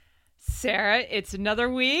Sarah, it's another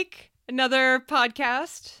week, another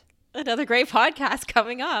podcast. Another great podcast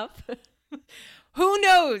coming up. Who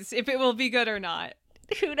knows if it will be good or not?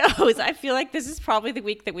 Who knows? I feel like this is probably the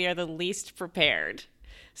week that we are the least prepared.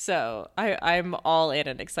 So I'm all in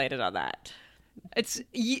and excited on that. It's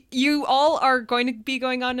you all are going to be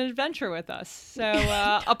going on an adventure with us.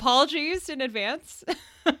 So apologies in advance.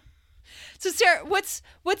 So Sarah,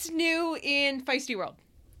 what's new in Feisty World?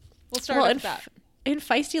 We'll start with that. In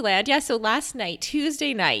Feisty Land, yeah. So last night,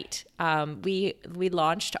 Tuesday night, we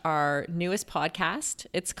launched our newest podcast.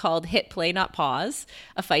 It's called Hit Play Not Pause,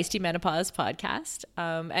 a Feisty Menopause podcast,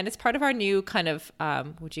 and it's part of our new kind of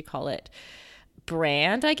what'd you call it?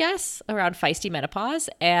 Brand, I guess, around Feisty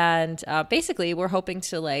Menopause. And basically, we're hoping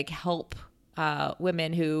to help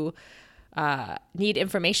women who need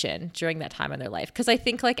information during that time in their life, because I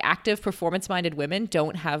think active performance-minded women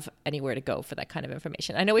don't have anywhere to go for that kind of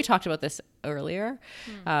information. I know we talked about this earlier,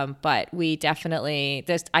 but I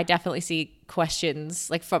definitely see questions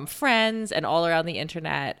from friends and all around the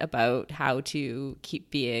internet about how to keep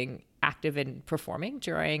being active and performing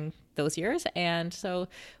during those years. And so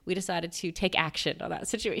we decided to take action on that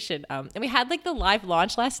situation. And we had the live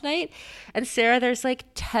launch last night, and Sarah, there's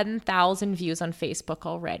 10,000 views on Facebook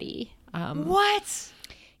already. What?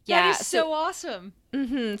 Yeah, that is so awesome.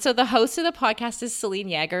 Mm-hmm. So the host of the podcast is Celine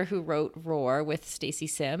Yeager, who wrote Roar with Stacey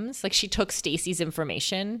Sims. She took Stacey's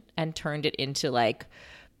information and turned it into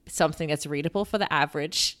something that's readable for the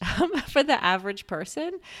average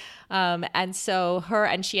person. And so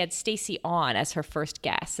she had Stacey on as her first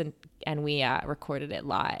guest, and we recorded it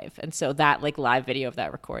live. And so that live video of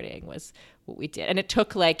that recording was what we did. And it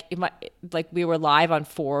took we were live on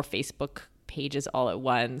 4 Facebook pages all at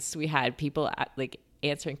once. We had people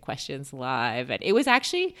answering questions live, and it was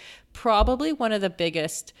actually probably one of the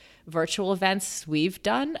biggest virtual events we've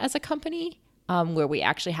done as a company, where we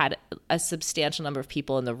actually had a substantial number of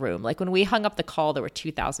people in the room. When we hung up the call, there were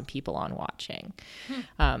 2,000 people on watching.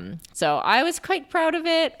 So I was quite proud of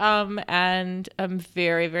it, and I'm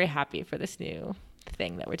very, very happy for this new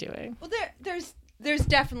thing that we're doing. Well, there's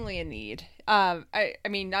definitely a need. I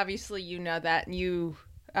mean, obviously you know that, and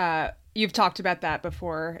you've talked about that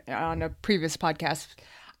before on a previous podcast.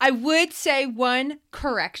 I would say one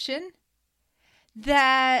correction,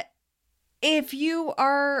 that if you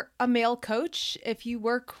are a male coach, if you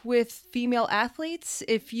work with female athletes,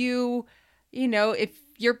 if if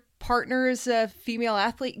your partner is a female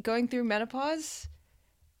athlete going through menopause,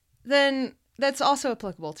 then that's also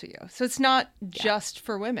applicable to you. So it's not just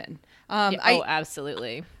for women.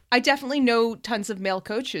 Absolutely. I definitely know tons of male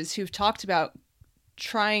coaches who've talked about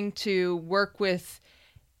trying to work with,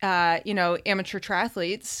 amateur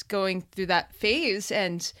triathletes going through that phase,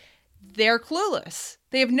 and they're clueless.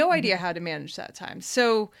 They have no idea how to manage that time.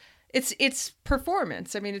 So it's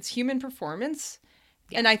performance. I mean, it's human performance.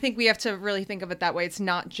 Yeah. And I think we have to really think of it that way. It's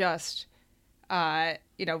not just,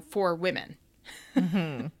 for women.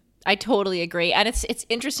 Mm-hmm. I totally agree. And it's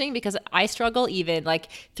interesting because I struggle, even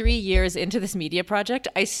 3 years into this media project,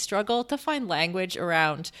 I struggle to find language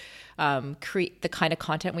around the kind of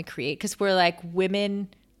content we create, because we're women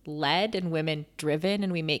led and women driven,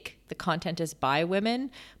 and we make the content as by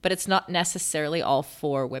women, but it's not necessarily all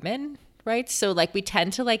for women, right? So we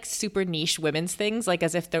tend to super niche women's things,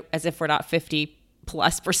 as if we're not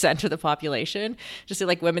 50+% of the population. Just say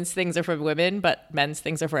women's things are for women, but men's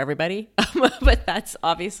things are for everybody. But that's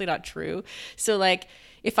obviously not true. So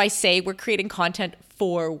if I say we're creating content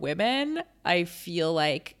for women, I feel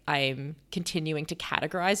like I'm continuing to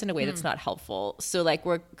categorize in a way that's not helpful. So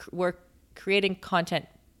we're creating content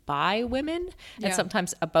by women and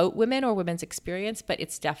sometimes about women or women's experience, but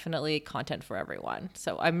it's definitely content for everyone.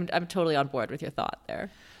 So I'm totally on board with your thought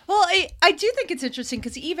there. Well, I do think it's interesting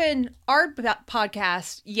because even our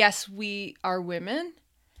podcast, yes, we are women,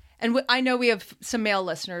 and I know we have some male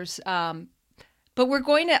listeners, but we're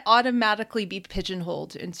going to automatically be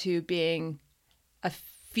pigeonholed into being a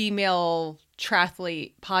female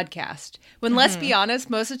triathlete podcast. When, let's be honest,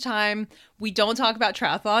 most of the time we don't talk about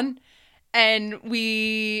triathlon, and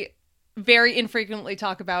we very infrequently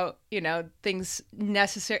talk about, things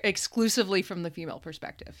necessary exclusively from the female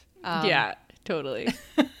perspective. Yeah, totally.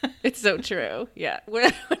 It's so true. Yeah.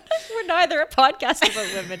 We're neither a podcast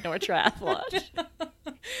about women nor triathlon.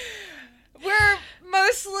 We're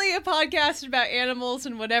mostly a podcast about animals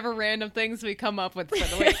and whatever random things we come up with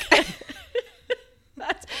for the week.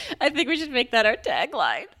 I think we should make that our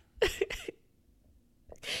tagline.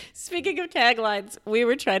 Speaking of taglines, we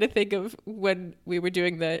were trying to think of, when we were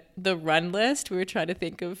doing the run list, we were trying to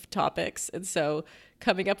think of topics. And so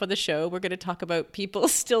coming up on the show, we're going to talk about people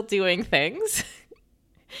still doing things.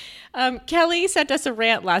 Kelly sent us a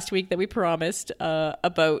rant last week that we promised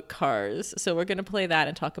about cars. So we're going to play that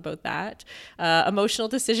and talk about that. Emotional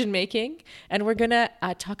decision making. And we're going to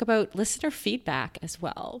talk about listener feedback as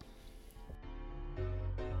well.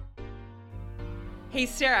 Hey,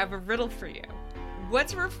 Sarah, I have a riddle for you.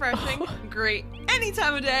 What's refreshing, great any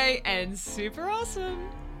time of day, and super awesome?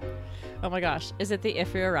 Oh my gosh. Is it the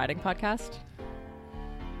If We Were Riding podcast?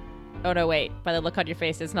 Oh no, wait. By the look on your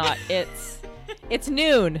face, it's not. It's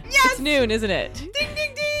noon. Yes! It's noon, isn't it? Ding,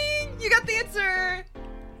 ding, ding! You got the answer!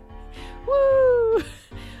 Woo!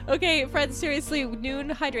 Okay, friends, seriously, Noon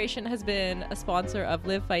Hydration has been a sponsor of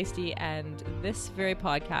Live Feisty and this very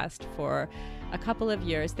podcast for a couple of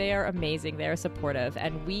years. They are amazing. They are supportive.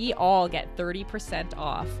 And we all get 30%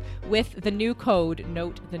 off with the new code,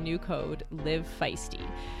 note the new code, Live Feisty,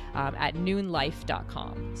 at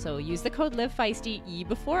noonlife.com. So use the code Live Feisty, E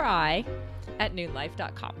before I, at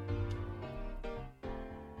noonlife.com.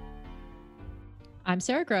 I'm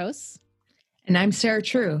Sarah Gross. And I'm Sarah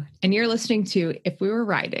True, and you're listening to If We Were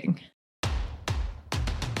Riding.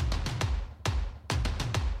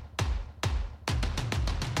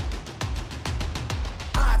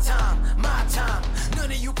 My time.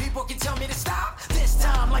 None of you people can tell me to stop. This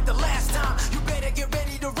time, like the last time, you better get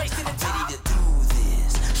ready to race to the top. Ready to do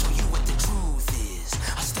this, show you what the truth is.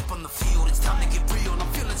 I step on the field, it's time to get real. I'm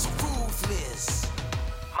feeling so ruthless.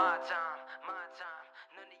 My time.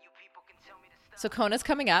 None of you people can tell me to stop. So Kona's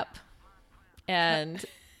coming up. And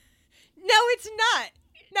No, it's not.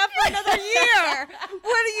 Not for another year.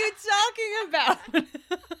 What are you talking about?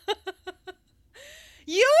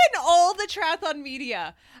 You and all the triathlon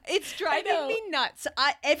media. It's driving me nuts.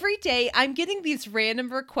 Every day I'm getting these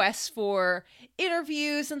random requests for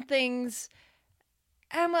interviews and things.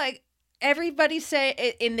 And I'm like, everybody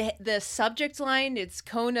say in the subject line, it's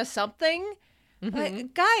Kona something. Mm-hmm.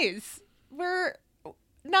 Like, guys, we're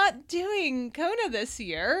not doing Kona this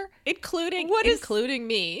year. including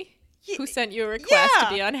me, who sent you a request to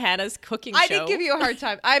be on Hannah's cooking show. I didn't give you a hard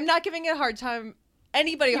time. I'm not giving a hard time,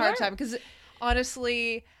 anybody a hard time, because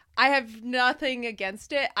honestly, I have nothing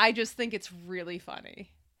against it. I just think it's really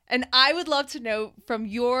funny. And I would love to know from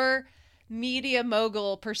your media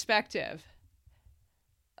mogul perspective,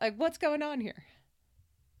 like, what's going on here?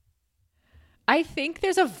 I think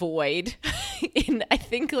there's a void I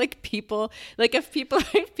think like people, like if people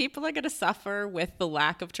are going to suffer with the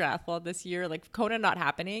lack of triathlon this year, like Kona not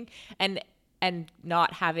happening and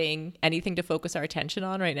not having anything to focus our attention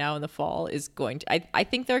on right now in the fall is going to, I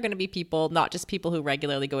think there are going to be people, not just people who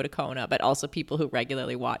regularly go to Kona, but also people who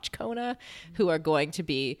regularly watch Kona who are going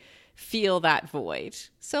to feel that void.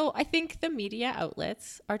 So I think the media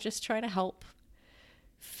outlets are just trying to help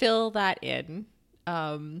fill that in.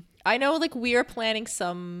 I know like we are planning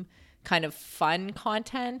some kind of fun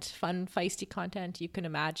feisty content you can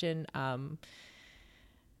imagine. I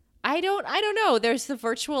don't know. There's the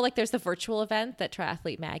virtual event that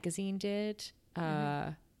Triathlete Magazine did.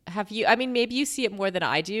 Have you, I mean, maybe you see it more than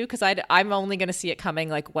I do because I'm only going to see it coming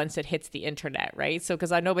like once it hits the internet, right? So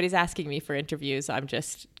because nobody's asking me for interviews, I'm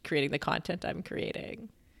just creating the content I'm creating.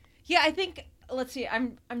 Yeah, I think, let's see,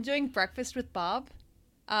 I'm doing Breakfast with Bob.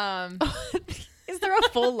 Is there a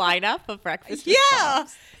full lineup of Breakfast with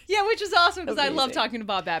Bobs? Yeah, which is awesome because I love Amazing. talking to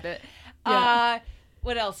Bob Babbitt. Yeah.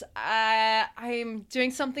 What else? I'm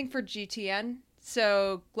doing something for GTN,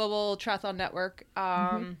 so Global Triathlon Network.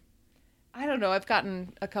 I don't know. I've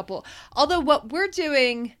gotten a couple. Although what we're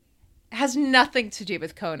doing has nothing to do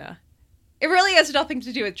with Kona. It really has nothing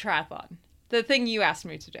to do with triathlon. The thing you asked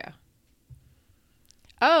me to do.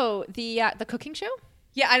 Oh, the cooking show?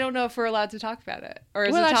 Yeah, I don't know if we're allowed to talk about it. Or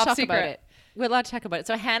is We're it allowed to top talk secret? about it. We're allowed to talk about it.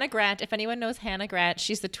 So Hannah Grant, if anyone knows Hannah Grant,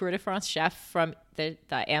 she's the Tour de France chef from the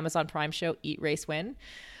Amazon Prime show Eat, Race, Win.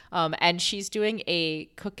 And she's doing a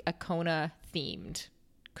Kona themed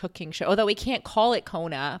cooking show. Although we can't call it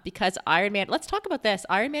Kona because Ironman, let's talk about this.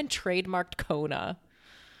 Ironman trademarked Kona.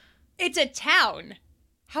 It's a town.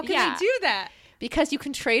 How can Yeah. they do that? Because you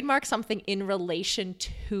can trademark something in relation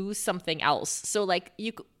to something else. So like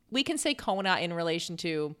we can say Kona in relation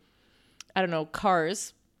to, I don't know,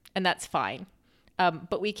 cars, and that's fine.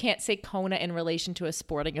 But we can't say Kona in relation to a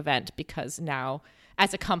sporting event because now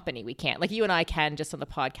as a company, we can't. Like you and I can just on the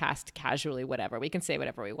podcast casually, whatever. We can say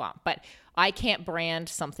whatever we want. But I can't brand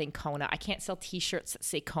something Kona. I can't sell T-shirts that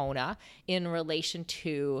say Kona in relation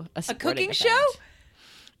to a sporting cooking event. show?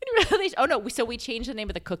 Oh no! So we changed the name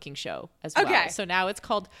of the cooking show as well. Okay. So now it's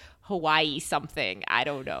called Hawaii something. I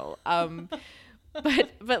don't know.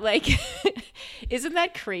 But like, isn't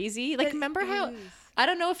that crazy? Like, remember how? I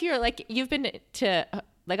don't know if you're like you've been to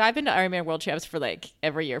like I've been to Ironman World Champs for like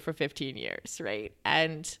every year for 15 years, right?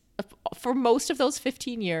 And for most of those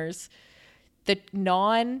 15 years,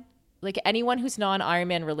 anyone who's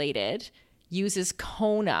non-Ironman related uses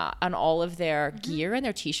Kona on all of their gear and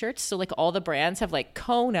their t-shirts. So like all the brands have like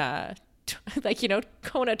Kona, like, you know,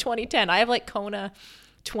 Kona 2010. I have like Kona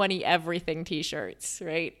 20 everything t-shirts,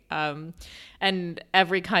 right? And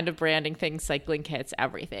every kind of branding thing, cycling kits,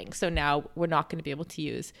 everything. So now we're not going to be able to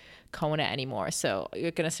use Kona anymore. So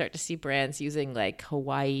you're going to start to see brands using like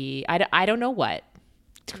Hawaii. I don't know what.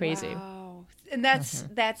 It's crazy. Wow. And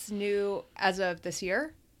that's new as of this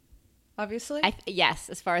year, obviously? Yes,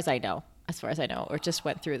 as far as I know, or just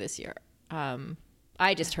went through this year.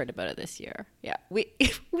 I just heard about it this year. Yeah. We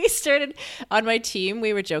started on my team.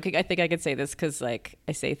 We were joking. I think I could say this because like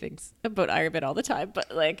I say things about Ironman all the time,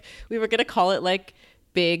 but like we were going to call it like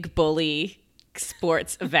Big Bully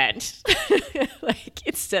Sports Event. Like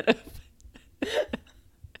instead of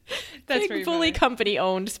That's Big Bully Company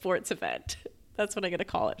owned sports event. That's what I'm going to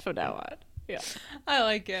call it from now on. Yeah. I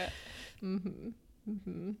like it.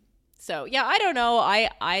 So yeah, I don't know.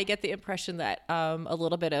 I get the impression that a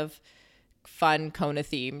little bit of fun Kona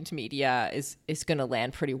themed media is going to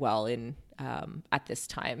land pretty well in at this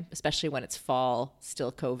time, especially when it's fall,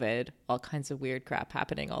 still COVID, all kinds of weird crap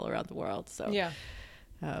happening all around the world. So yeah,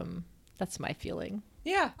 that's my feeling.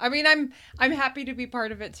 Yeah, I mean, I'm happy to be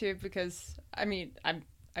part of it too because I mean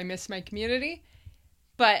I miss my community,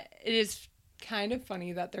 but it is kind of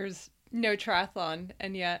funny that there's no triathlon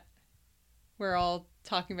and yet we're all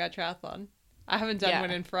talking about triathlon. I haven't done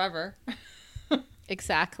one in forever.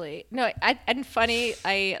 Exactly. No, and funny,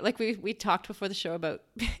 like we talked before the show about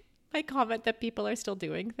my comment that people are still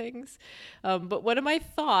doing things. But one of my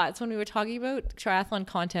thoughts when we were talking about triathlon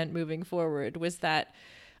content moving forward was that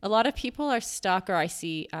a lot of people are stuck, or I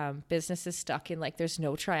see businesses stuck in like, there's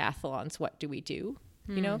no triathlons. What do we do?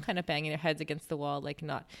 You know, kind of banging their heads against the wall, like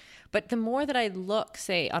not. But the more that I look,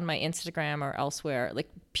 say, on my Instagram or elsewhere, like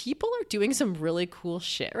people are doing some really cool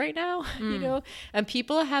shit right now, you know, and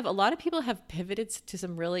a lot of people have pivoted to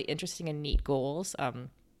some really interesting and neat goals.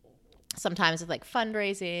 Sometimes with like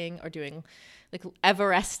fundraising or doing like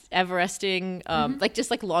Everesting, like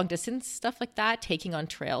just like long distance stuff like that, taking on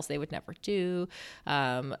trails they would never do.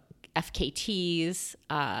 FKTs,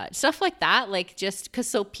 stuff like that, like just because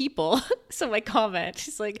so my comment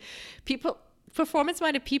is like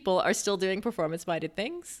performance-minded people are still doing performance-minded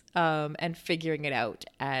things and figuring it out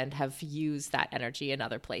and have used that energy in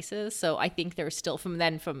other places. So I think there's still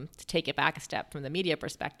to take it back a step from the media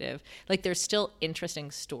perspective, like there's still interesting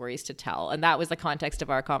stories to tell. And that was the context of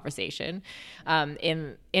our conversation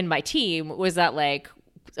in my team, was that like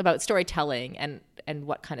about storytelling and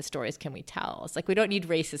what kind of stories can we tell. It's like we don't need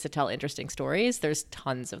races to tell interesting stories. There's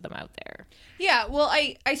tons of them out there. Yeah, well,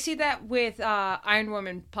 I see that with Iron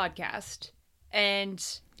Woman podcast, and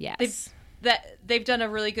yes, they've done a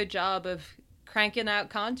really good job of cranking out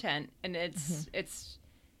content, and it's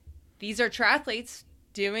these are triathletes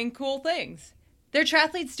doing cool things. They're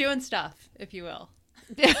triathletes doing stuff, if you will.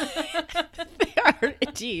 They are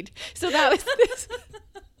indeed. So that was this.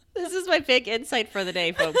 This is my big insight for the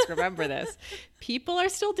day, folks. Remember this. People are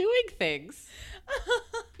still doing things.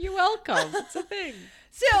 You're welcome. It's a thing.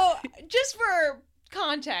 So, just for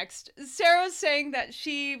context, Sarah's saying that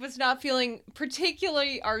she was not feeling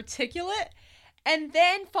particularly articulate, and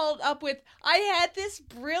then followed up with, I had this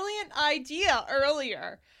brilliant idea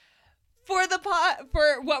earlier for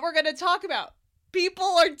for what we're going to talk about.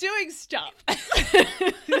 People are doing stuff.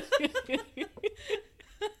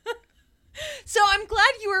 So I'm glad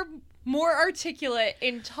you were more articulate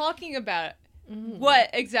in talking about what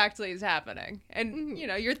exactly is happening and, you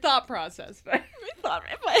know, your thought process.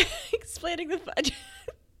 Explaining the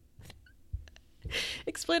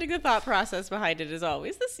thought process behind it is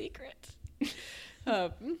always the secret.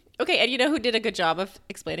 Okay, and you know who did a good job of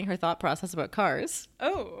explaining her thought process about cars?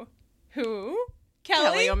 Oh, who?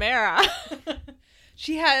 Kelly O'Mara.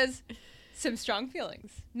 She has some strong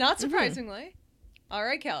feelings. Not surprisingly. All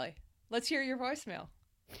right, Kelly. Let's hear your voicemail.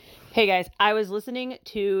 Hey guys, I was listening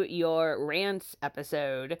to your rants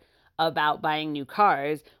episode about buying new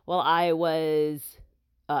cars while I was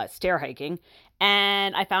stair hiking,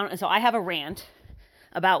 and so I have a rant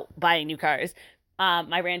about buying new cars.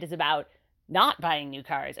 My rant is about not buying new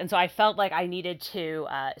cars, and so I felt like I needed to.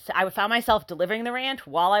 I found myself delivering the rant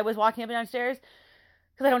while I was walking up and downstairs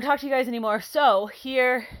because I don't talk to you guys anymore. So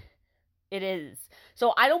here it is.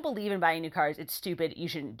 So I don't believe in buying new cars. It's stupid. You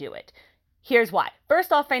shouldn't do it. Here's why.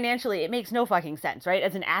 First off, financially, it makes no fucking sense, right?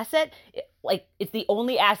 As an asset, it's the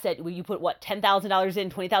only asset where you put, $10,000 in,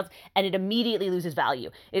 $20,000, and it immediately loses value.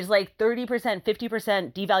 It's like 30%,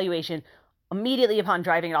 50% devaluation immediately upon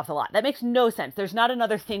driving it off the lot. That makes no sense. There's not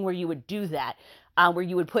another thing where you would do that. where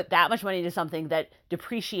you would put that much money into something that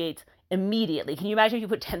depreciates immediately. Can you imagine if you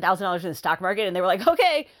put $10,000 in the stock market and they were like,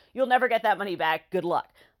 okay, you'll never get that money back. Good luck.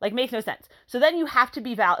 Like, makes no sense. So then you have to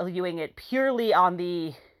be valuing it purely on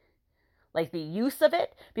the use of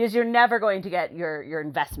it, because you're never going to get your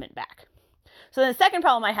investment back. So the second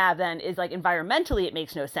problem I have then is, like, environmentally, it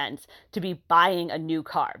makes no sense to be buying a new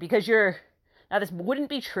car, because now this wouldn't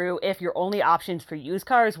be true if your only options for used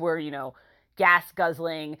cars were, gas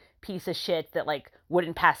guzzling piece of shit that, like,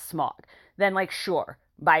 wouldn't pass smog. Then, like, sure,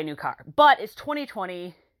 buy a new car. But it's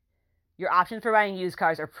 2020. Your options for buying used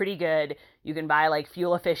cars are pretty good. You can buy, like,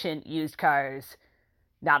 fuel efficient used cars.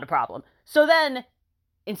 Not a problem. So then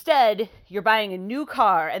instead, you're buying a new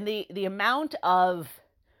car, and the amount of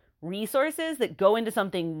resources that go into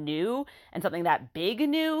something new and something that big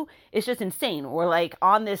new is just insane. We're, like,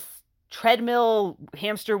 on this treadmill,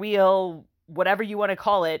 hamster wheel, whatever you want to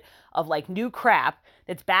call it, of, like, new crap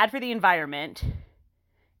that's bad for the environment.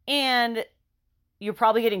 And you're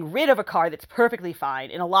probably getting rid of a car that's perfectly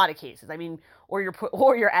fine in a lot of cases. I mean, or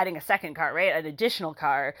you're adding a second car, right? An additional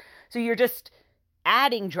car. So you're just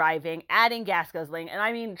adding driving, adding gas guzzling. And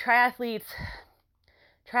I mean, triathletes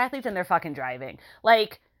and their fucking driving.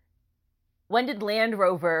 Like, when did Land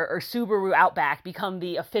Rover or Subaru Outback become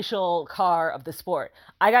the official car of the sport?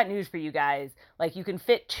 I got news for you guys. Like, you can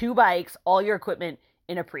fit 2 bikes, all your equipment,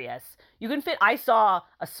 in a Prius. I saw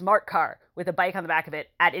a smart car with a bike on the back of it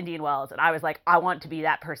at Indian Wells, and I was like, I want to be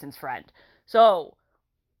that person's friend. So,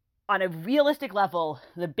 on a realistic level,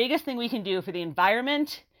 the biggest thing we can do for the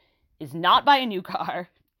environment is not buy a new car,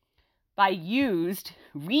 buy used,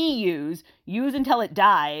 reuse, use until it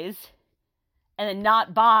dies, and then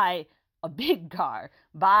not buy a big car.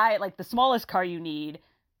 Buy, like, the smallest car you need,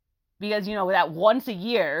 because, that once a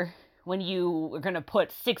year, when you are going to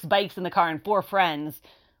put 6 bikes in the car and 4 friends,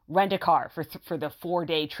 rent a car for the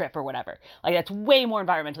 4-day trip or whatever. Like, that's way more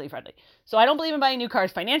environmentally friendly. So I don't believe in buying new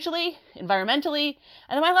cars financially, environmentally.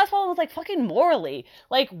 And then my last one was, like, fucking morally.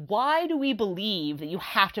 Like, why do we believe that you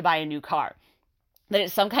have to buy a new car? That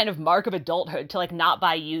it's some kind of mark of adulthood to, like, not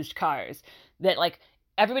buy used cars. That, like,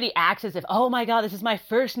 everybody acts as if, oh my God, this is my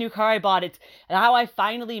first new car I bought. It's how I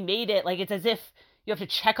finally made it. Like, it's as if you have to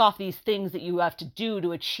check off these things that you have to do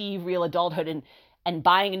to achieve real adulthood, and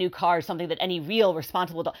buying a new car is something that any real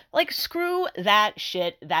responsible adult, like, screw that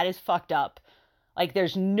shit. That is fucked up. Like,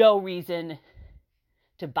 there's no reason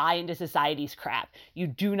to buy into society's crap. You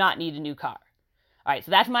do not need a new car. All right,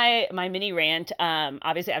 so that's my mini rant.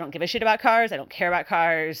 Obviously, I don't give a shit about cars. I don't care about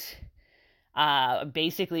cars.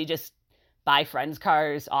 Basically just buy friends'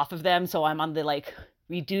 cars off of them. So I'm on the, like,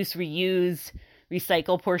 reduce, reuse,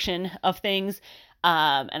 recycle portion of things.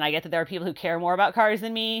 And I get that there are people who care more about cars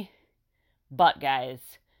than me. But, guys,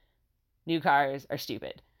 new cars are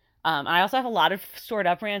stupid. I also have a lot of stored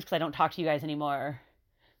up rants because I don't talk to you guys anymore.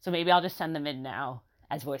 So maybe I'll just send them in now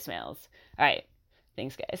as voicemails. All right.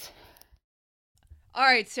 Thanks, guys. All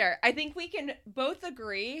right, Sarah. I think we can both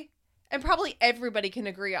agree, and probably everybody can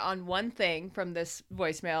agree on one thing from this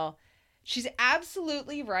voicemail. She's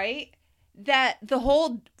absolutely right that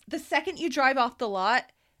the second you drive off the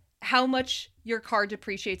lot, how much your car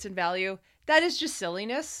depreciates in value, that is just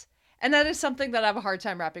silliness. And that is something that I have a hard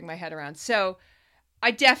time wrapping my head around. So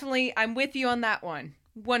I'm with you on that one.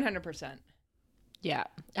 100%. Yeah,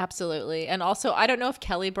 absolutely. And also, I don't know if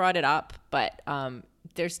Kelly brought it up, but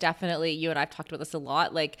there's definitely, you and I've talked about this a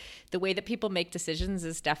lot, like, the way that people make decisions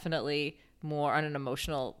is definitely more on an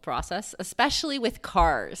emotional process, especially with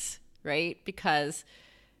cars, right? Because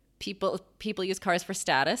people use cars for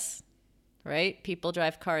status, right? People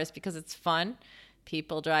drive cars because it's fun.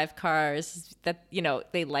 People drive cars that,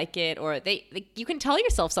 they like it, or you can tell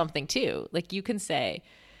yourself something too. Like, you can say,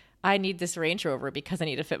 I need this Range Rover because I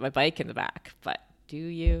need to fit my bike in the back. But do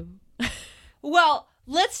you? Well,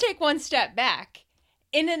 let's take one step back.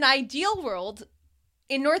 In an ideal world,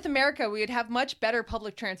 in North America, we would have much better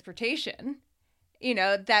public transportation,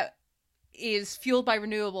 that is fueled by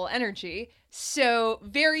renewable energy. So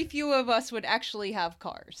very few of us would actually have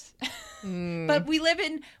cars. But we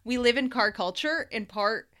live in car culture, in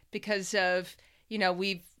part because of,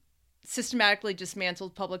 we've systematically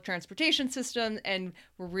dismantled public transportation system, and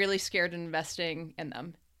we're really scared of investing in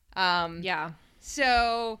them. Yeah.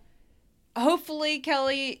 So hopefully,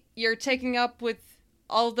 Kelly, you're taking up with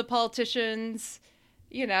all of the politicians,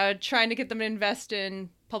 trying to get them to invest in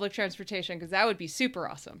public transportation, because that would be super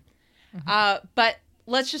awesome. Mm-hmm. But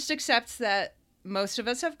let's just accept that most of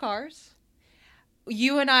us have cars.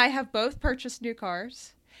 You and I have both purchased new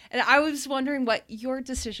cars. And I was wondering what your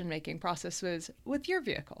decision-making process was with your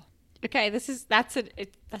vehicle. Okay, that's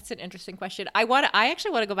an interesting question. I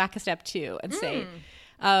actually want to go back a step too and say,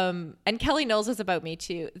 And Kelly knows this about me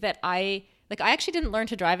too, that I actually didn't learn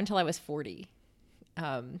to drive until I was 40.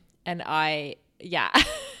 Yeah.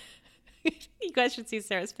 You guys should see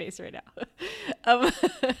Sarah's face right now.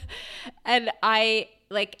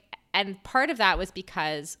 And part of that was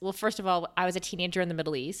because, well, first of all, I was a teenager in the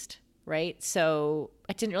Middle East, right? So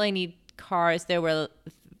I didn't really need cars. There were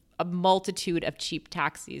a multitude of cheap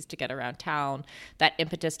taxis to get around town. That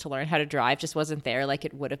impetus to learn how to drive just wasn't there like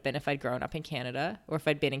it would have been if I'd grown up in Canada or if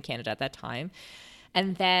I'd been in Canada at that time.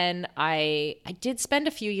 And then I did spend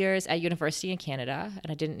a few years at university in Canada, and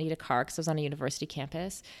I didn't need a car because I was on a university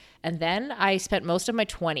campus. And then I spent most of my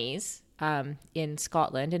 20s in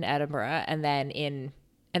Scotland, in Edinburgh, and then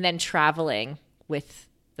traveling with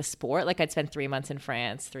the sport. Like I'd spend 3 months in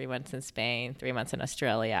France, 3 months in Spain, 3 months in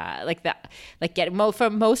Australia, for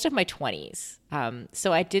most of my 20s.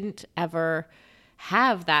 So I didn't ever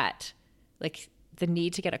have that, like, the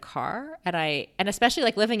need to get a car. And especially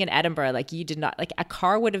like living in Edinburgh, like you did not, like a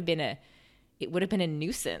car would have been a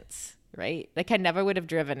nuisance, right? Like I never would have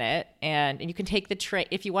driven it. And you can take the train,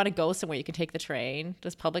 if you want to go somewhere, you can take the train.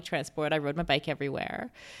 There's public transport. I rode my bike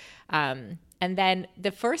everywhere. And then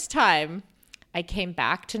the first time I came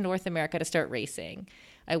back to North America to start racing,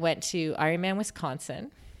 I went to Ironman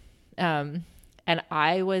Wisconsin. And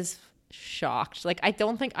I was shocked. Like, I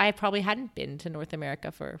don't think I probably hadn't been to North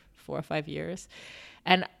America for 4 or 5 years.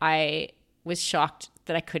 And I was shocked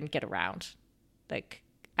that I couldn't get around. Like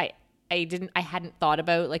I hadn't thought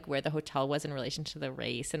about like where the hotel was in relation to the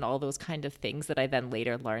race and all those kind of things that I then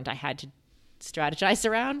later learned I had to strategize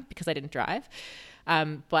around because I didn't drive.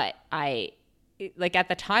 But like at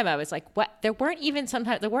the time I was like, what? There weren't even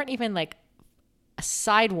like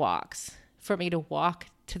sidewalks for me to walk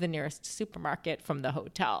to the nearest supermarket from the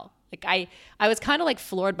hotel. Like I was kind of like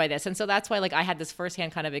floored by this. And so that's why like I had this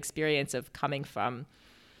firsthand kind of experience of coming from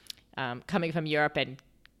Europe and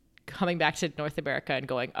coming back to North America and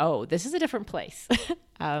going, oh, this is a different place.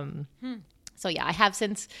 So yeah, I have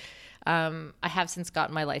since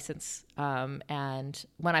gotten my license. And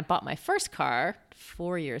when I bought my first car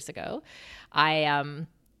 4 years ago, I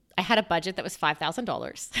had a budget that was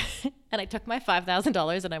 $5,000 and I took my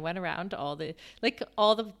 $5,000 and I went around to all the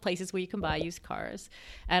places where you can buy used cars.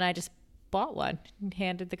 And I just bought one and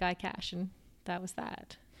handed the guy cash, and that was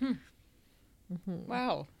that. Mm-hmm.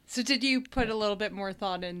 Wow. So did you put a little bit more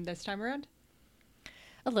thought in this time around?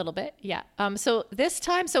 A little bit, yeah. So this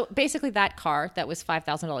time, basically that car that was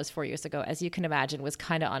 $5,000 4 years ago, as you can imagine, was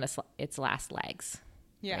kind of on its last legs.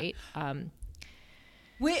 Yeah. Right?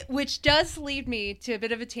 Which does lead me to a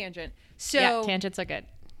bit of a tangent. So yeah, tangents are good.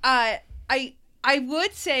 I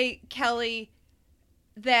would say, Kelly,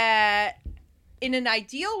 that in an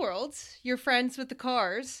ideal world, your friends with the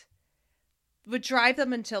cars would drive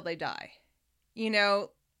them until they die. You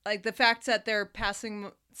know, like the fact that they're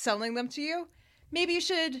selling them to you, maybe you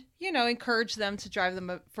should, encourage them to drive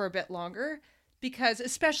them for a bit longer, because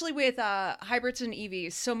especially with hybrids and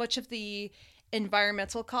EVs, so much of the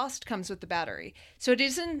environmental cost comes with the battery. So it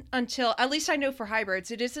isn't until, at least I know for hybrids,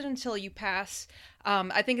 it isn't until you pass,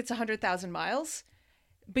 I think it's 100,000 miles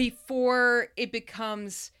before it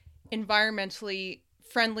becomes environmentally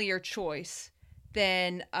friendlier choice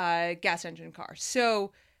than a gas engine car.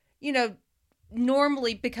 So,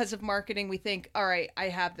 normally because of marketing, we think, all right, I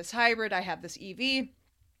have this hybrid, I have this EV,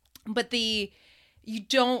 but and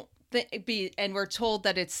we're told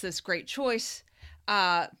that it's this great choice.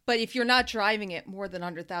 But if you're not driving it more than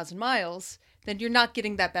 100,000 miles, then you're not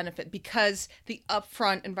getting that benefit because the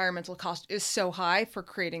upfront environmental cost is so high for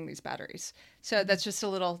creating these batteries. So that's just a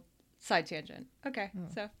little side tangent. Okay,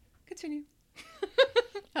 so continue.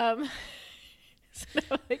 So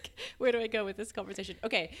now, where do I go with this conversation?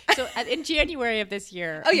 Okay, so in January of this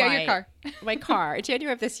year, your car, my car. In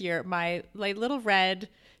January of this year, my little red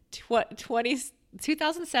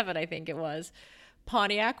 2007, I think it was,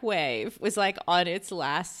 Pontiac Wave was like on its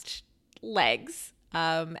last legs.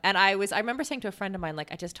 And I remember saying to a friend of mine,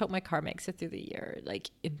 like, I just hope my car makes it through the year,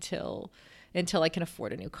 like until I can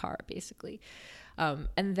afford a new car, basically.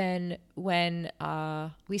 And then when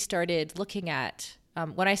we started looking at,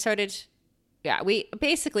 when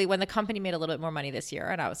the company made a little bit more money this year,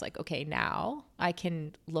 and I was like, okay, now I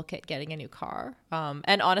can look at getting a new car.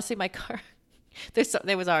 And honestly, my car,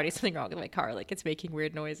 there was already something wrong with my car. Like, it's making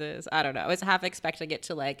weird noises. I don't know. I was half expecting it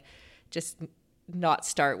to like just not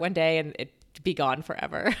start one day and it be gone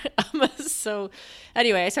forever. So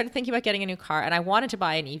anyway, I started thinking about getting a new car, and I wanted to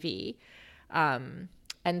buy an EV.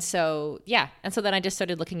 And so then I just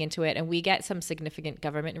started looking into it, and we get some significant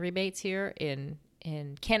government rebates here in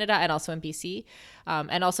Canada and also in BC.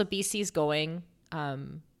 And also BC is going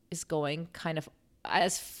kind of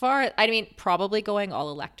as far, I mean, probably going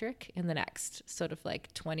all electric in the next sort of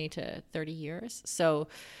like 20 to 30 years. So,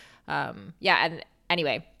 yeah. And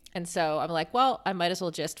anyway, and so I'm like, well, I might as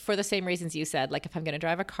well just, for the same reasons you said, like if I'm going to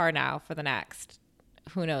drive a car now for the next,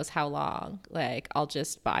 who knows how long, like I'll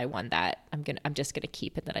just buy one that I'm just going to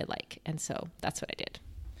keep and that I like. And so that's what I did.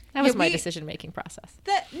 That was my decision-making process.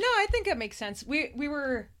 No, I think that makes sense. We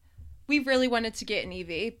really wanted to get an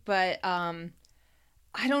EV, but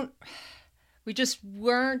we just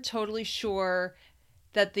weren't totally sure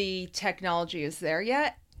that the technology is there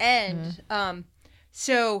yet. And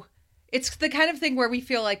so it's the kind of thing where we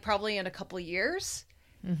feel like probably in a couple of years,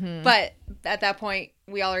 but at that point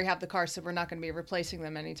we already have the car, so we're not going to be replacing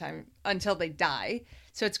them anytime until they die.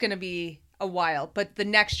 So it's going to be a while, but the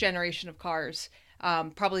next generation of cars,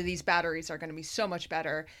 probably these batteries are going to be so much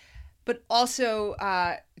better. But also,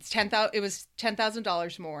 it was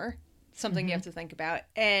 $10,000 more, something you have to think about.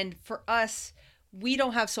 And for us, we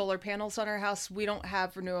don't have solar panels on our house. We don't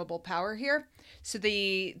have renewable power here. So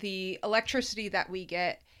the electricity that we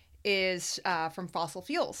get is from fossil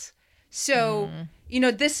fuels. So,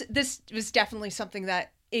 this was definitely something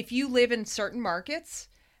that if you live in certain markets,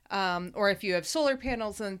 or if you have solar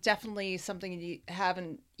panels, then definitely something you have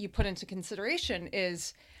and you put into consideration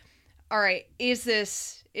is, all right, is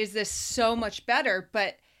this so much better?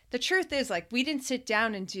 But the truth is, like, we didn't sit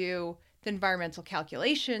down and do the environmental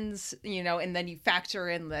calculations, and then you factor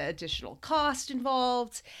in the additional cost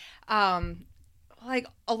involved. Like,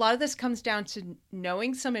 a lot of this comes down to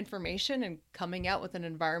knowing some information and coming out with an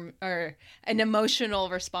environment or an emotional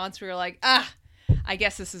response where you're like, I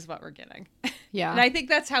guess this is what we're getting. Yeah. And I think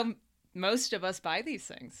that's how most of us buy these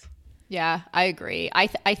things. Yeah, I agree. I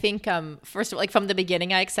think, first of all, like from the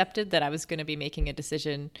beginning, I accepted that I was going to be making a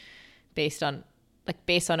decision based on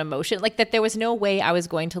emotion, like that there was no way I was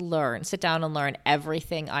going to sit down and learn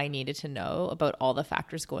everything I needed to know about all the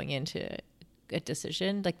factors going into a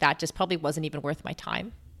decision. Like that just probably wasn't even worth my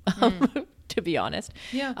time, to be honest.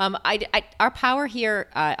 Yeah. Our power here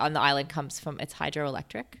on the island comes from, it's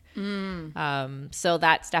hydroelectric. So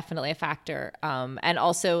that's definitely a factor. And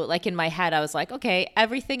also, like in my head, I was like, okay,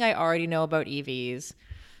 everything I already know about EVs,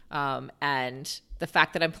 and the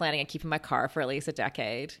fact that I'm planning on keeping my car for at least a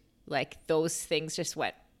decade, like those things just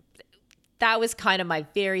went. That was kind of my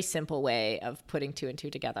very simple way of putting two and two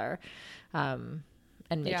together.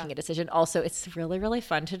 And making a decision. Also, it's really, really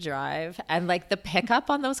fun to drive. And like the pickup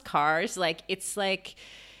on those cars, like it's like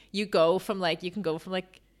you can go from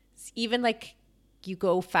even like you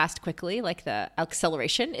go fast quickly. Like the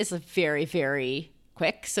acceleration is very, very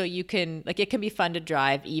quick. So you can, like, it can be fun to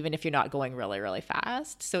drive even if you're not going really, really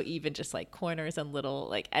fast. So even just like corners and little,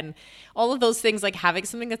 like, and all of those things, like having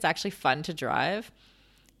something that's actually fun to drive.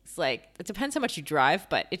 It's like, it depends how much you drive,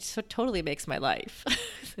 but it so totally makes my life.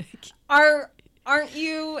 Aren't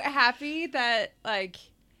you happy that, like,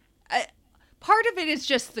 part of it is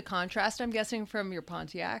just the contrast, I'm guessing, from your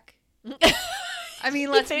Pontiac? I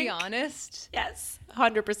mean, let's be honest. Yes,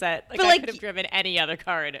 100%. Like, but I could have driven any other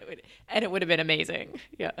car and it would have been amazing.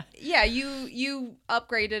 Yeah. Yeah, you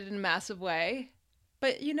upgraded in a massive way.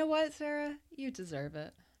 But you know what, Sarah? You deserve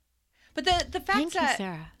it. But the fact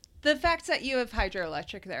the fact that you have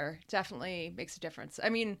hydroelectric there definitely makes a difference. I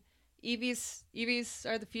mean, EVs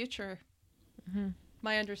are the future. Mm-hmm.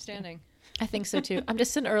 My understanding. I think so too. I'm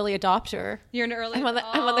just an early adopter. You're an early. I'm on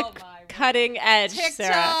the cutting edge.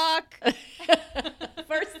 TikTok. Sarah.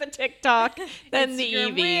 First the TikTok, then the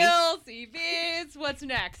EV. Reels, EVs. What's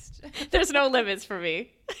next? There's no limits for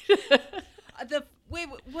me.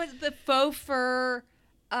 Was the faux fur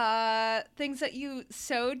things that you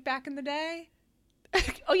sewed back in the day?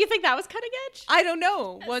 Oh, you think that was cutting edge? I don't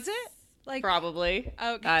know. Was it? Like, probably.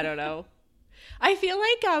 Okay. I don't know. I feel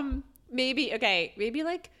like maybe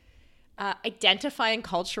like identifying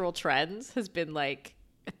cultural trends has been like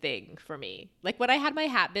a thing for me. Like when I had my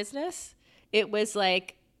hat business, it was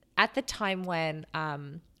like at the time when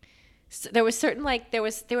there was certain, like they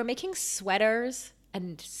were making sweaters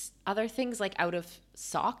and other things like out of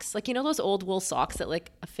socks, like, you know, those old wool socks that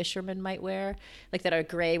like a fisherman might wear, like that are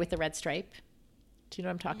gray with the red stripe. Do you know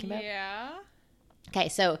what I'm talking about? Yeah. Okay,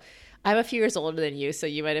 so I'm a few years older than you, so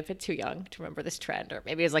you might have been too young to remember this trend, or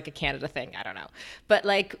maybe it was like a Canada thing. I don't know. But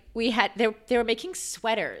like they were making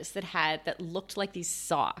sweaters that looked like these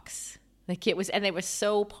socks. Like it was, and they were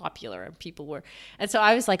so popular, and so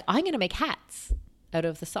I was like, I'm going to make hats out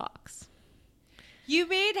of the socks. You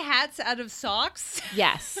made hats out of socks?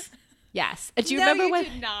 Yes. Yes. Do you No, remember you when?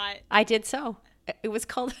 did not. I did so. It was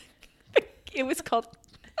called, I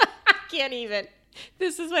can't even.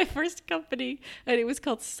 This is my first company, and it was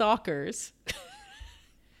called Sockers.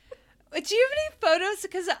 Do you have any photos?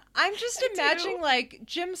 Because I'm just imagining like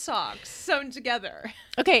gym socks sewn together.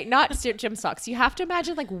 Okay, not gym socks. You have to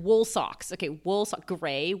imagine like wool socks. Okay,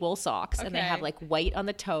 gray wool socks, and they have like white on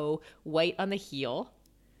the toe, white on the heel.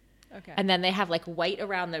 Okay. And then they have like white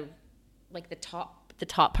around the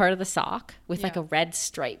top part of the sock with like a red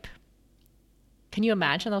stripe. Can you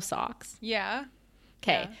imagine those socks? Yeah.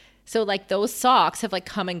 Okay. Yeah. So like those socks have like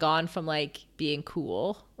come and gone from like being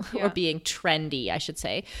cool or being trendy, I should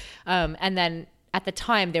say. And then at the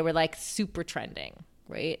time they were like super trending,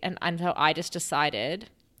 right? And so I just decided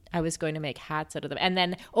I was going to make hats out of them. And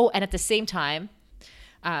then, and at the same time,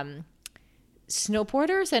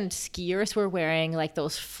 snowboarders and skiers were wearing like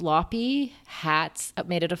those floppy hats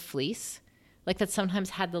made out of fleece. Like that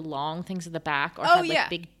sometimes had the long things at the back or had like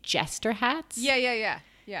big jester hats. Yeah.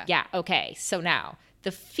 Yeah, okay. So now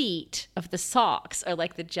the feet of the socks are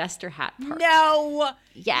like the jester hat part. No.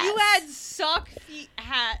 Yes. You had sock feet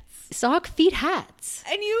hats. Sock feet hats.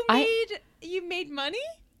 And you made money?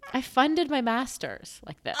 I funded my master's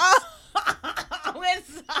like this.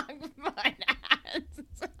 With sock feet hats.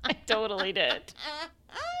 I totally did.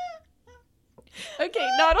 Okay,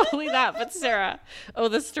 not only that, but Sarah. Oh,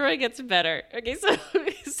 the story gets better. Okay, so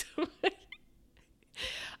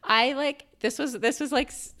I like this is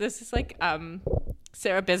like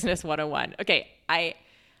Sarah Business 101. Okay, I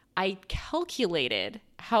calculated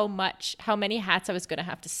how many hats I was going to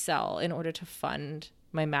have to sell in order to fund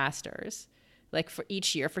my master's, like for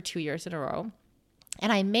each year for 2 years in a row.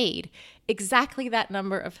 And I made exactly that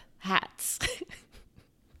number of hats.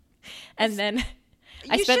 And then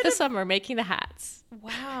I spent the summer making the hats.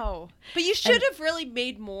 Wow. But you should have really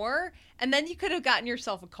made more, and then you could have gotten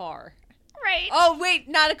yourself a car. Right. Oh, wait,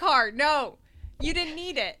 not a car. No. You didn't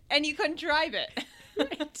need it, and you couldn't drive it.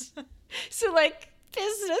 Right. So, like,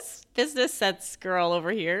 business sense girl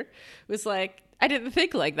over here was like, I didn't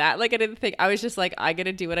think like that. Like, I was just like, I got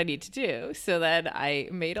to do what I need to do. So then I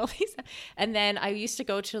made all these. And then I used to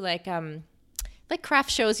go to like craft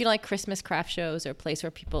shows, you know, like Christmas craft shows or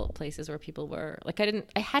places where people were like,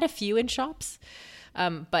 I had a few in shops,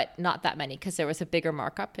 but not that many because there was a bigger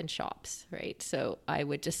markup in shops. Right. So I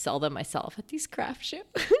would just sell them myself at these craft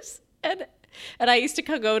shows. And I used to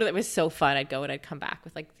go to, it was so fun. I'd go and I'd come back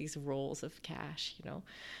with like these rolls of cash, you know?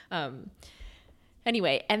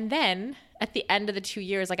 Anyway, and then at the end of the 2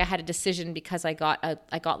 years, like I had a decision because I got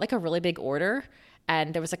like a really big order,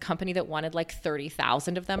 and there was a company that wanted like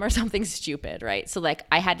 30,000 of them or something stupid, right? So like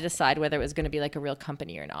I had to decide whether it was going to be like a real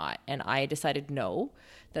company or not, and I decided no,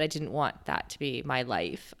 that I didn't want that to be my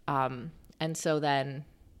life. And so then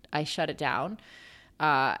I shut it down,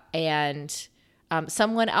 and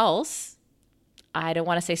someone else, I don't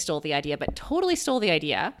want to say stole the idea, but totally stole the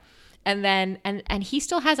idea, and then and he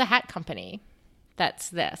still has a hat company. That's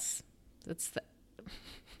the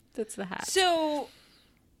hat. So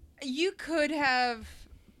you could have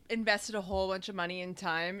invested a whole bunch of money and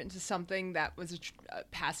time into something that was a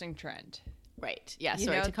passing trend. Right. Yeah. You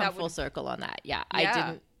Sorry know, to come full circle on that. Yeah.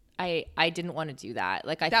 I didn't want to do that.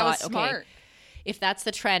 Like I thought, smart. Okay, if that's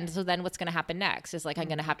the trend, so then what's going to happen next is like, I'm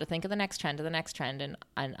going to have to think of the next trend. And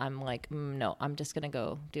I'm like, no, I'm just going to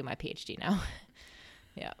go do my PhD now.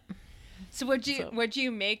 Yeah. So what'd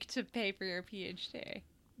you make to pay for your PhD?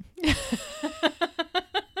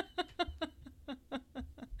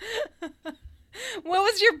 What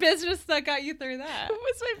was your business that got you through that? What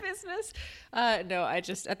was my business? No, at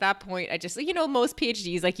that point, you know, most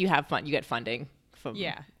PhDs, like you get funding from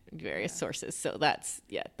various sources. So that's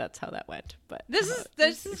how that went. But this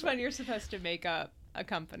is when you're supposed to make up a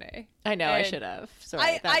company. I know, I should have.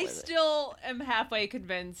 Sorry, I still am halfway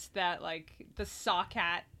convinced that like the sock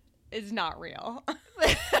hat is not real. Do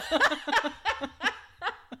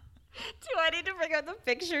I need to bring out the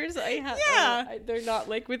pictures I have? Yeah. They're not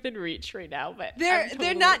like within reach right now, but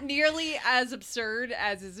they're not nearly as absurd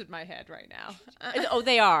as is in my head right now. Oh,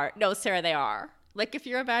 they are. No, Sarah, they are. Like if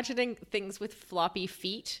you're imagining things with floppy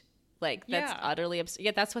feet, like that's utterly absurd.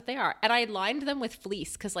 Yeah, that's what they are. And I lined them with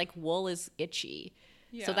fleece because like wool is itchy.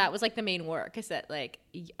 Yeah. So that was like the main work, is that like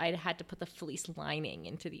I had to put the fleece lining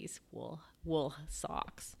into these wool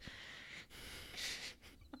socks.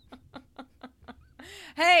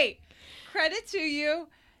 Hey, credit to you.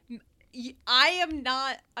 I am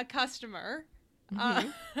not a customer.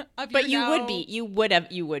 But you would be. You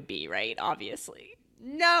would be, right? Obviously.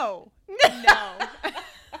 No.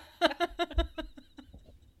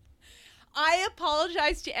 I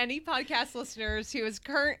apologize to any podcast listeners who is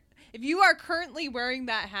if you are currently wearing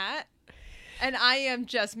that hat and I am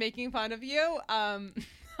just making fun of you, I'm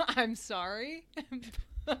sorry.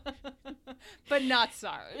 But not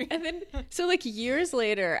sorry. And then so like years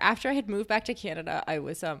later, after I had moved back to Canada, I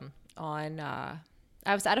was on I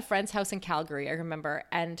was at a friend's house in Calgary, I remember,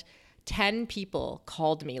 and 10 people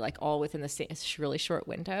called me, like all within the same really short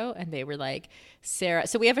window. And they were like, Sarah,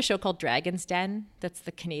 so we have a show called Dragon's Den. That's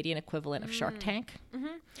the Canadian equivalent of Shark Tank.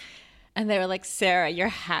 Mm-hmm. And they were like, Sarah, your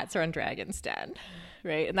hats are on Dragon's Den.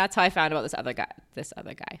 Right. And that's how I found about this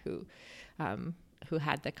other guy who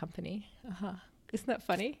had the company. Isn't that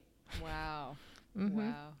funny? Wow. Mm-hmm.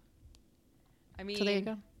 Wow. I mean, so there you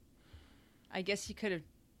go. I guess you could have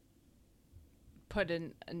put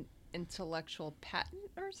an intellectual patent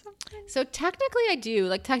or something. So technically I do.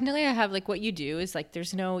 Like technically I have like what you do is like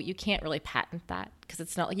you can't really patent that because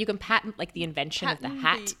it's not like you can patent like the invention of the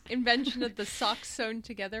hat. The invention of the socks sewn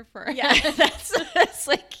together for a yeah, hat. that's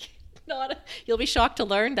like not you'll be shocked to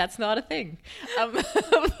learn that's not a thing.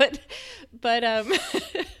 But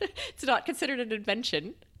it's not considered an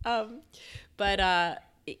invention.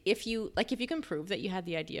 If you can prove that you had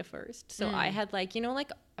the idea first. So I had like,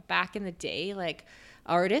 like back in the day, like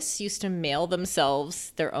artists used to mail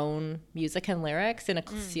themselves their own music and lyrics in a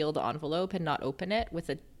sealed envelope and not open it with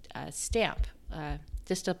a stamp,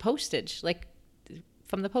 just a postage, like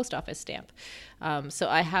from the post office stamp. So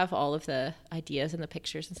I have all of the ideas and the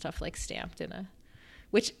pictures and stuff like stamped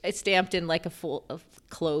which it's stamped in like a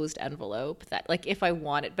closed envelope that like if I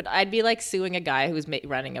want it, but I'd be like suing a guy who's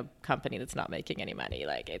running a company that's not making any money.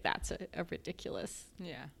 Like that's a ridiculous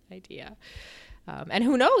idea. And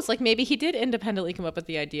who knows, like maybe he did independently come up with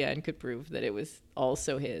the idea and could prove that it was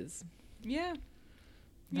also his. Yeah.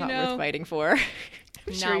 Not worth fighting for.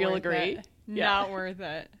 I'm sure you'll agree. Yeah. Not worth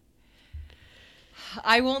it.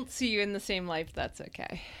 I won't see you in the same life. That's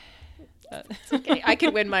okay. It's okay. I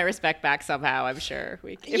could win my respect back somehow, I'm sure. If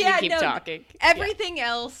we keep talking. Everything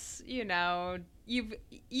else, you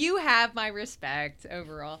have my respect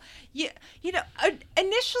overall.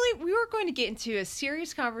 Initially we were going to get into a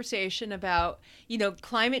serious conversation about,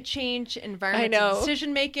 climate change, environmental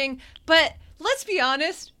decision making, but let's be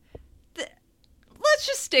honest, let's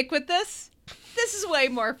just stick with this. This is way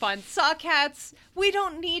more fun. Sock hats, we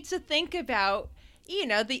don't need to think about,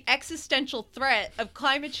 the existential threat of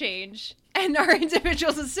climate change and our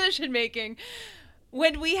individual decision making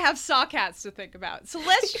when we have sock hats to think about. So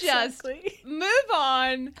let's just move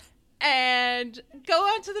on and go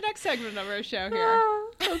on to the next segment of our show here.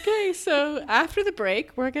 Okay, so after the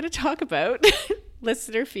break, we're going to talk about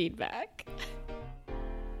listener feedback.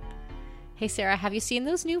 Hey, Sarah, have you seen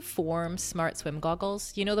those new Form Smart Swim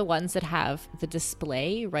goggles? You know, the ones that have the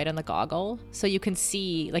display right on the goggle? So you can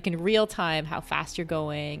see, like in real time, how fast you're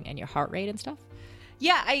going and your heart rate and stuff?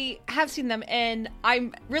 Yeah, I have seen them, and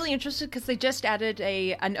I'm really interested because they just added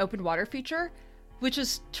an open water feature, which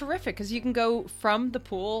is terrific because you can go from the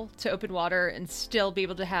pool to open water and still be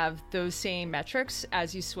able to have those same metrics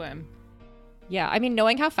as you swim. Yeah, I mean,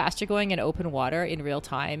 knowing how fast you're going in open water in real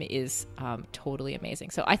time is totally amazing.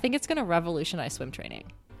 So I think it's going to revolutionize swim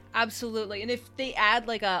training. Absolutely. And if they add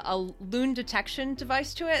like a loon detection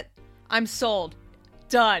device to it, I'm sold.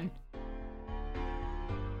 Done.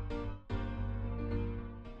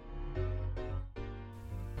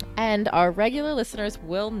 And our regular listeners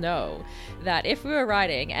will know that If We Were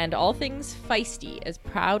Riding and All Things Feisty is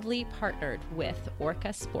proudly partnered with Orca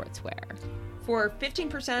Sportswear. For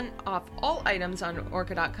 15% off all items on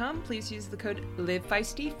orca.com, please use the code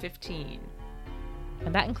LIVEFEISTY15.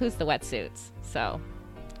 And that includes the wetsuits, so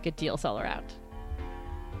good deals all around.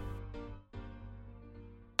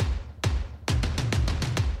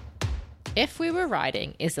 If We Were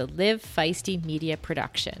Riding is a Live Feisty media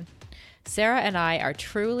production. Sarah and I are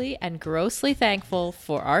truly and grossly thankful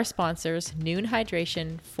for our sponsors, Noon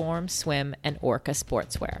Hydration, Form Swim, and Orca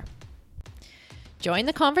Sportswear. Join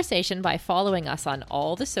the conversation by following us on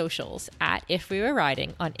all the socials at If We Were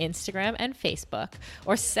Riding on Instagram and Facebook,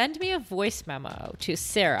 or send me a voice memo to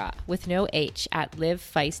Sarah with no H at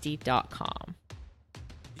livefeisty.com.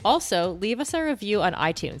 Also, leave us a review on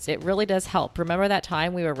iTunes. It really does help. Remember that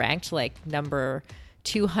time we were ranked like number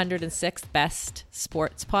 206th best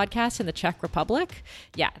sports podcast in the Czech Republic?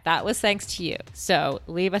 Yeah, that was thanks to you. So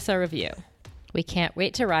leave us a review. We can't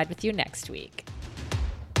wait to ride with you next week.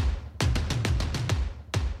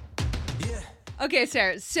 Okay,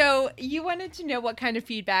 Sarah, so you wanted to know what kind of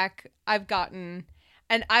feedback I've gotten.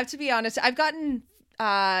 And I have to be honest, I've gotten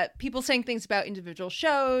people saying things about individual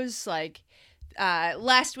shows. Like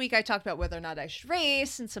last week I talked about whether or not I should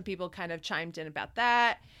race, and some people kind of chimed in about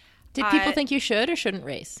that. Did people think you should or shouldn't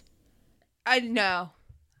race? I don't know.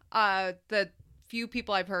 The few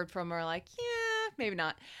people I've heard from are like, yeah, maybe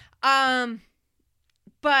not.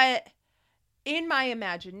 But in my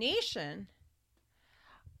imagination,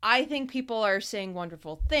 I think people are saying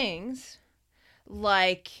wonderful things,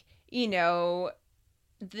 like,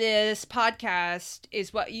 this podcast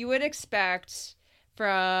is what you would expect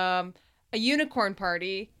from a unicorn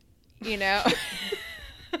party, you know,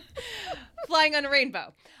 flying on a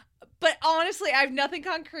rainbow. But honestly, I have nothing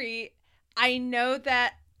concrete. I know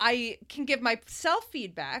that I can give myself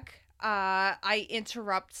feedback. I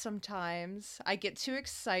interrupt sometimes. I get too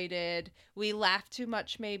excited. We laugh too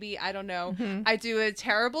much, maybe. I don't know. Mm-hmm. I do a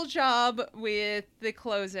terrible job with the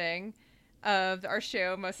closing of our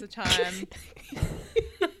show most of the time.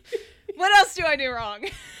 What else do I do wrong?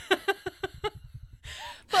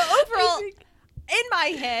 But overall, in my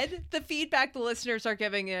head, the feedback the listeners are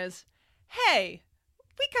giving is, hey,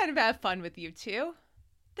 we kind of have fun with you two.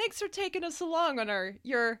 Thanks for taking us along on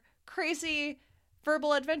your crazy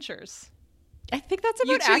verbal adventures. I think that's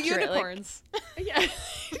You about two accurate. unicorns. Yeah.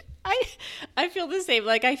 I feel the same.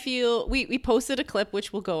 Like, I feel we posted a clip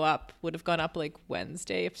which would have gone up like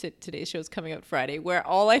Wednesday if today's show is coming out Friday, where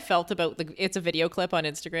all I felt about it's a video clip on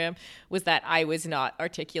Instagram was that I was not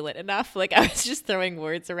articulate enough. Like, I was just throwing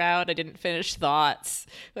words around. I didn't finish thoughts,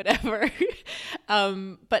 whatever.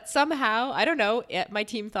 But somehow, I don't know, my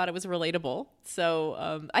team thought it was relatable.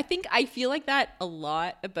 So I feel like that a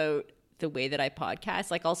lot about the way that I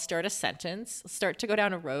podcast. Like, I'll start a sentence, start to go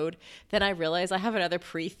down a road, then I realize I have another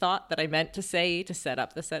pre-thought that I meant to say to set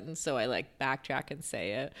up the sentence, so I like backtrack and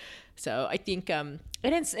say it. So I think in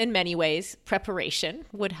many ways preparation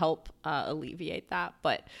would help alleviate that,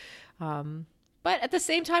 but at the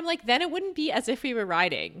same time, like, then it wouldn't be as if we were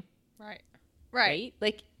riding, right?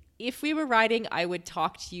 Like, if we were riding, I would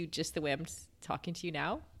talk to you just the way I'm talking to you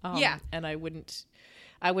now. And I wouldn't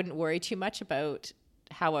worry too much about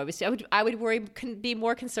how I was. I would be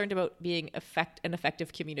more concerned about being an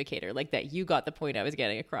effective communicator, like that you got the point I was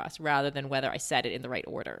getting across, rather than whether I said it in the right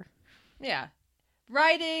order. Yeah.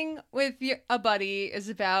 Riding with a buddy is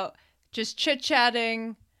about just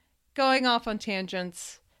chit-chatting, going off on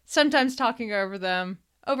tangents, sometimes talking over them,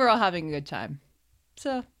 overall having a good time.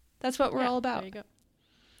 So that's what we're all about. There you go.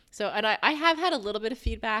 So, and I have had a little bit of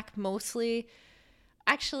feedback, mostly,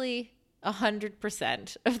 actually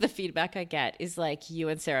 100% of the feedback I get is like, you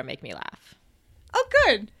and Sarah make me laugh. Oh,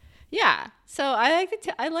 good. Yeah. So I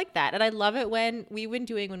like that. And I love it when we were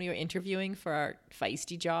interviewing for our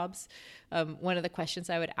feisty jobs. One of the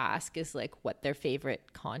questions I would ask is like what their favorite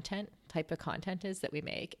type of content is that we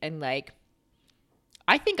make. And like,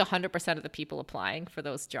 I think 100% of the people applying for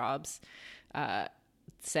those jobs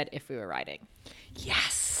said if we were riding.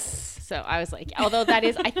 Yes. So I was like, although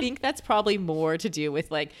I think that's probably more to do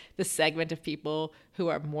with like the segment of people who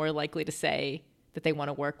are more likely to say that they want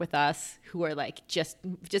to work with us, who are like, just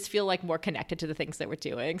feel like more connected to the things that we're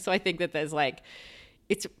doing. So I think that there's like,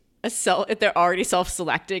 they're already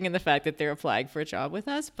self-selecting in the fact that they're applying for a job with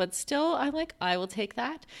us, but still I'm like, I will take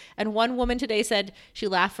that. And one woman today said she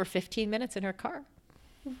laughed for 15 minutes in her car.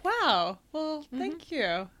 Wow. Well, thank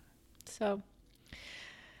you. So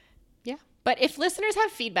yeah. But if listeners have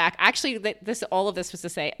feedback, actually, all of this was to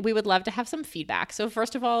say, we would love to have some feedback. So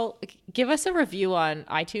first of all, give us a review on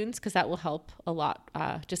iTunes, because that will help a lot.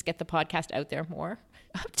 Just get the podcast out there more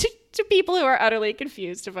to people who are utterly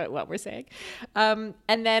confused about what we're saying. And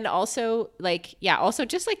then also, also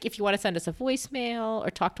just like if you want to send us a voicemail or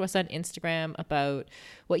talk to us on Instagram about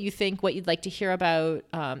what you think, what you'd like to hear about.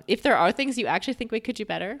 If there are things you actually think we could do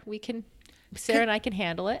better, Sarah and I can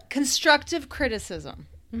handle it. Constructive criticism.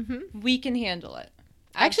 Mm-hmm. We can handle it.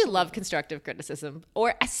 I actually love constructive criticism,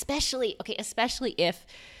 or especially if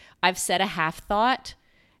I've said a half thought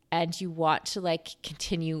and you want to like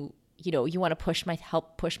continue, you want to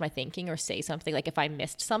help push my thinking or say something. Like if I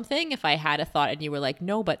missed something, if I had a thought and you were like,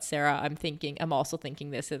 no, but Sarah, I'm also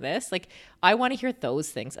thinking this and this. Like, I want to hear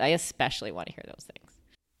those things. I especially want to hear those things.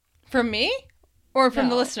 From me or from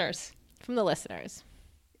the listeners? From the listeners.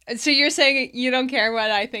 So you're saying you don't care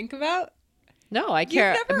what I think about? No, I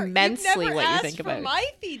care immensely what you think about. For my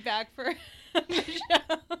feedback for the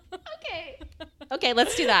show. Okay,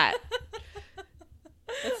 let's do that.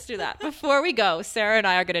 Before we go, Sarah and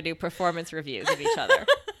I are going to do performance reviews of each other.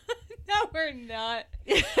 No, we're not.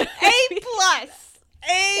 A+.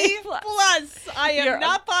 A+. I am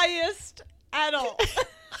not biased at all.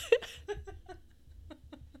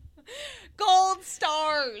 Gold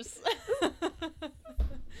stars.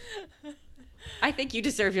 I think you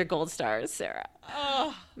deserve your gold stars, Sarah.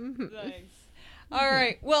 Oh, thanks. All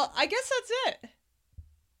right. Well, I guess that's it.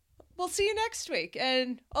 We'll see you next week.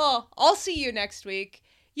 And, I'll see you next week.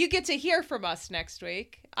 You get to hear from us next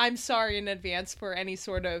week. I'm sorry in advance for any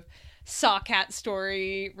sort of sock hat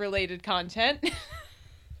story related content.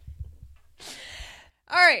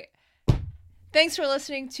 All right. Thanks for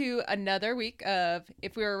listening to another week of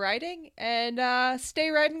If We Were Writing, and stay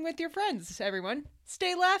writing with your friends, everyone.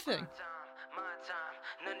 Stay laughing. My time,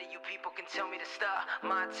 none of you people can tell me to stop.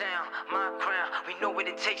 My town, my crown, we know what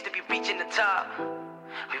it takes to be reaching the top.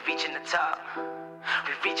 We reaching the top.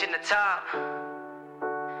 We reaching the top.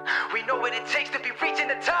 We know what it takes to be reaching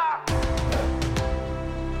the top.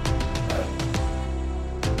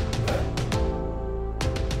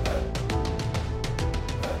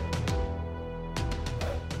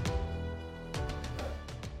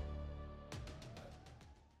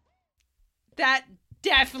 That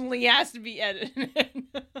definitely has to be edited.